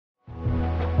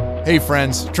Hey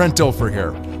friends, Trent Dilfer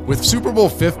here. With Super Bowl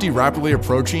 50 rapidly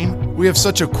approaching, we have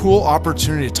such a cool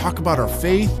opportunity to talk about our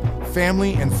faith,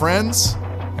 family, and friends,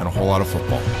 and a whole lot of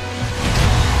football.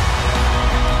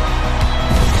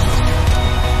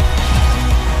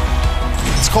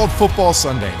 It's called Football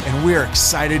Sunday, and we are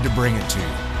excited to bring it to you.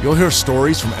 You'll hear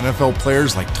stories from NFL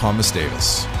players like Thomas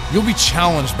Davis. You'll be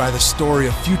challenged by the story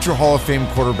of future Hall of Fame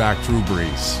quarterback Drew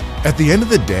Brees. At the end of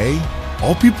the day,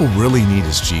 all people really need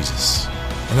is Jesus.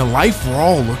 And the life we're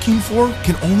all looking for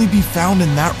can only be found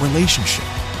in that relationship.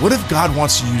 What if God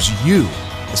wants to use you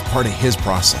as part of His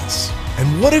process?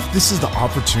 And what if this is the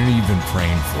opportunity you've been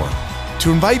praying for?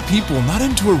 To invite people not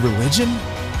into a religion,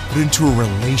 but into a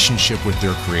relationship with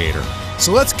their Creator.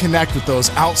 So let's connect with those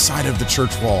outside of the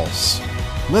church walls.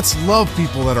 Let's love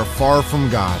people that are far from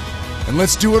God. And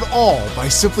let's do it all by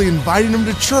simply inviting them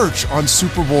to church on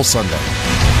Super Bowl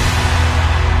Sunday.